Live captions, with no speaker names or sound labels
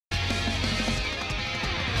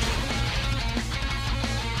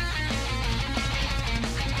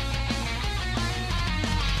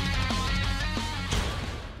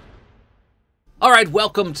Alright,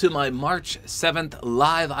 welcome to my March 7th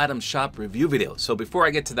live item shop review video. So before I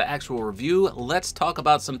get to the actual review, let's talk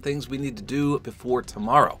about some things we need to do before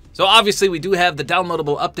tomorrow. So obviously we do have the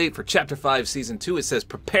downloadable update for Chapter 5 Season 2. It says,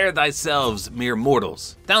 "Prepare thyselves, mere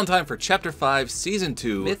mortals." Downtime for Chapter 5 Season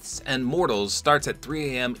 2, Myths and Mortals, starts at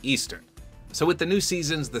 3 AM Eastern. So with the new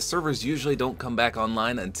seasons, the servers usually don't come back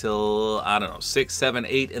online until, I don't know, 6, 7,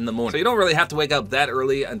 8 in the morning. So you don't really have to wake up that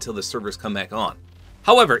early until the servers come back on.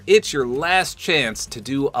 However, it's your last chance to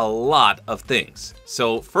do a lot of things.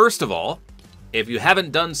 So first of all, if you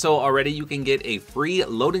haven't done so already, you can get a free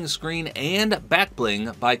loading screen and back bling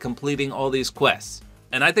by completing all these quests.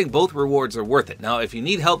 And I think both rewards are worth it. Now, if you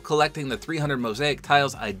need help collecting the 300 mosaic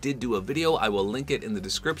tiles, I did do a video. I will link it in the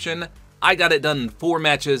description. I got it done in 4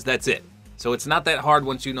 matches, that's it. So it's not that hard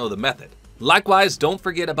once you know the method. Likewise, don't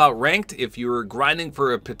forget about ranked. If you're grinding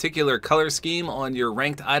for a particular color scheme on your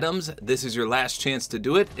ranked items, this is your last chance to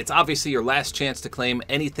do it. It's obviously your last chance to claim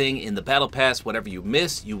anything in the battle pass. Whatever you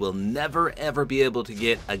miss, you will never ever be able to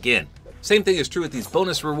get again. Same thing is true with these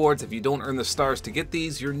bonus rewards. If you don't earn the stars to get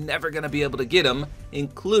these, you're never going to be able to get them,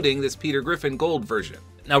 including this Peter Griffin gold version.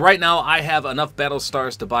 Now right now I have enough battle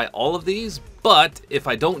stars to buy all of these, but if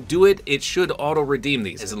I don't do it, it should auto redeem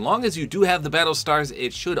these. As long as you do have the battle stars,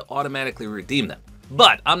 it should automatically redeem them.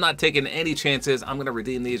 But I'm not taking any chances. I'm going to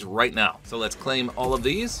redeem these right now. So let's claim all of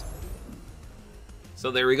these.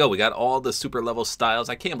 So there we go. We got all the super level styles.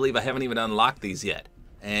 I can't believe I haven't even unlocked these yet.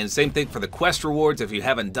 And same thing for the quest rewards. If you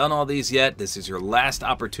haven't done all these yet, this is your last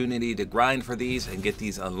opportunity to grind for these and get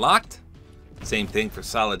these unlocked. Same thing for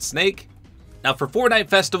Solid Snake. Now for Fortnite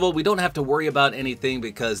Festival, we don't have to worry about anything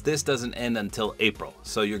because this doesn't end until April.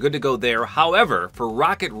 So you're good to go there. However, for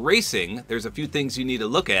Rocket Racing, there's a few things you need to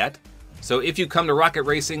look at. So if you come to Rocket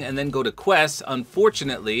Racing and then go to quests,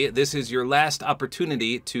 unfortunately, this is your last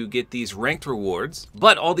opportunity to get these ranked rewards.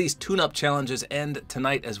 But all these tune-up challenges end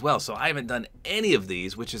tonight as well. So I haven't done any of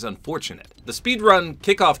these, which is unfortunate. The speedrun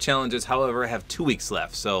kickoff challenges, however, have 2 weeks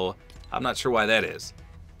left. So I'm not sure why that is.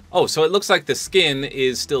 Oh, so it looks like the skin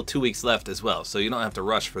is still 2 weeks left as well, so you don't have to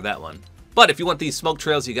rush for that one. But if you want these smoke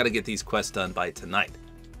trails, you got to get these quests done by tonight.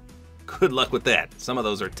 Good luck with that. Some of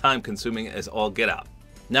those are time consuming as all get out.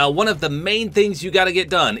 Now, one of the main things you got to get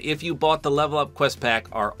done if you bought the level up quest pack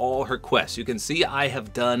are all her quests. You can see I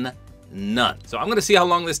have done none. So I'm going to see how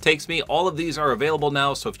long this takes me. All of these are available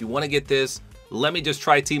now, so if you want to get this, let me just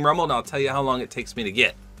try Team Rumble and I'll tell you how long it takes me to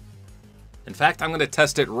get. In fact, I'm going to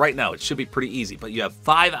test it right now. It should be pretty easy, but you have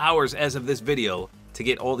 5 hours as of this video to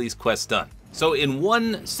get all these quests done. So in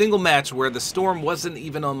one single match where the storm wasn't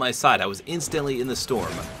even on my side, I was instantly in the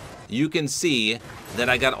storm, you can see that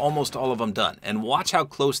I got almost all of them done. And watch how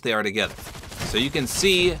close they are together. So you can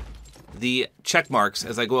see the check marks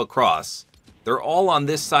as I go across. They're all on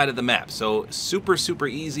this side of the map. So super, super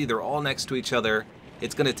easy. They're all next to each other.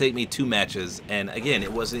 It's going to take me 2 matches. And again,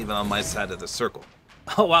 it wasn't even on my side of the circle.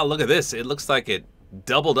 Oh wow, look at this. It looks like it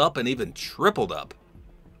doubled up and even tripled up.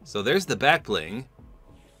 So there's the back bling.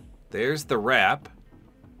 There's the wrap.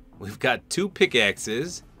 We've got 2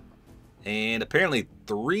 pickaxes. And apparently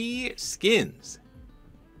 3 skins.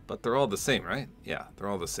 But they're all the same, right? Yeah, they're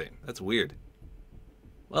all the same. That's weird.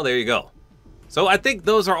 Well, there you go. So I think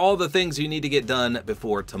those are all the things you need to get done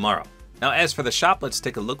before tomorrow. Now, as for the shop, let's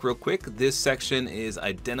take a look real quick. This section is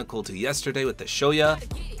identical to yesterday with the Shoya,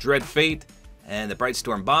 Dread Fate, and the Bright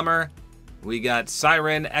Storm Bomber. We got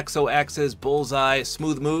Siren, Exo Axes, Bullseye,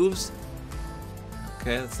 Smooth Moves.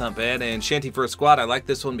 Okay, that's not bad. And Shanty for a Squad. I like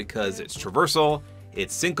this one because it's traversal,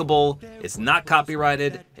 it's syncable, it's not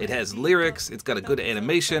copyrighted, it has lyrics, it's got a good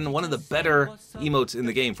animation. One of the better emotes in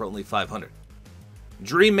the game for only 500.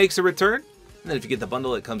 Dream makes a return. And then if you get the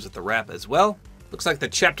bundle, it comes with the wrap as well. Looks like the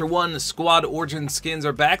Chapter 1 Squad Origin skins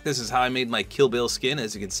are back. This is how I made my Kill Bill skin,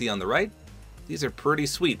 as you can see on the right. These are pretty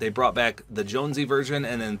sweet. They brought back the Jonesy version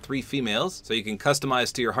and then 3 females, so you can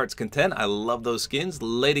customize to your heart's content. I love those skins.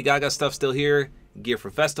 Lady Gaga stuff still here. Gear for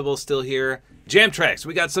Festival still here. Jam Tracks,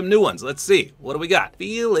 we got some new ones. Let's see. What do we got?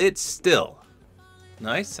 Feel It Still.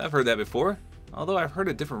 Nice. I've heard that before. Although I've heard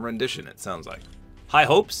a different rendition, it sounds like. High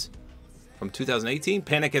Hopes from 2018.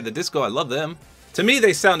 Panic at the Disco. I love them. To me,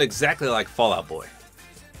 they sound exactly like Fall Out Boy.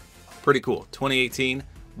 Pretty cool. 2018.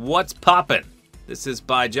 What's Poppin'? This is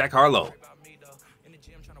by Jack Harlow.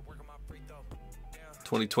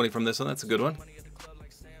 2020 from this one, that's a good one.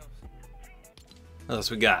 What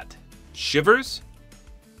else we got? Shivers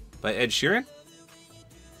by Ed Sheeran.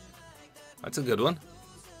 That's a good one.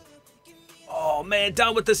 Oh man,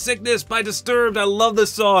 Down with the Sickness by Disturbed. I love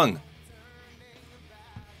this song.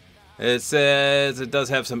 It says it does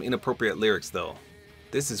have some inappropriate lyrics though.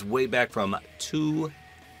 This is way back from 2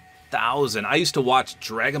 2000. I used to watch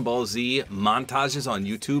Dragon Ball Z montages on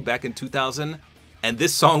YouTube back in 2000, and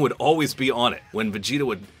this song would always be on it. When Vegeta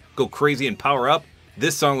would go crazy and power up,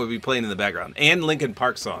 this song would be playing in the background. And Linkin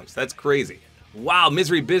Park songs. That's crazy. Wow,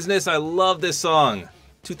 Misery Business. I love this song.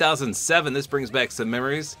 2007. This brings back some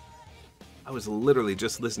memories. I was literally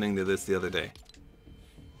just listening to this the other day.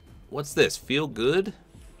 What's this? Feel Good?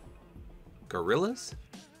 Gorillas?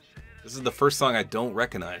 This is the first song I don't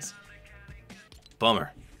recognize.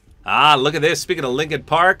 Bummer. Ah, look at this. Speaking of Linkin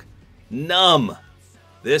Park, Numb.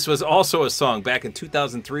 This was also a song back in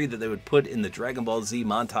 2003 that they would put in the Dragon Ball Z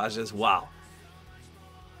montages. Wow.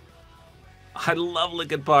 I love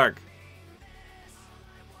Linkin Park.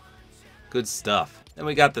 Good stuff. Then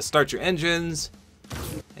we got the Start Your Engines.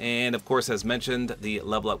 And of course, as mentioned, the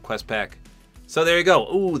Level Up Quest Pack. So there you go.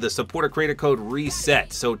 Ooh, the Support-A-Creator Code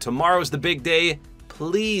reset. So tomorrow's the big day.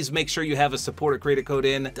 Please make sure you have a Support-A-Creator Code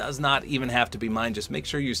in. It does not even have to be mine. Just make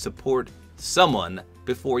sure you support someone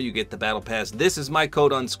before you get the Battle Pass. This is my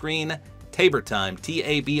code on screen. tabortime.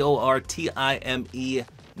 TABORTIME.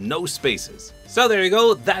 No spaces. So there you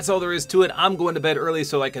go. That's all there is to it. I'm going to bed early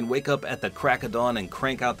so I can wake up at the crack of dawn and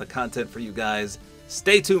crank out the content for you guys.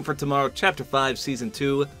 Stay tuned for tomorrow, Chapter 5, Season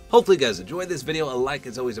 2. Hopefully you guys enjoyed this video. A like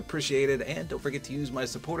is always appreciated. And don't forget to use my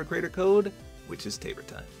Support-A-Creator Code, which is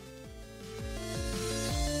tabortime.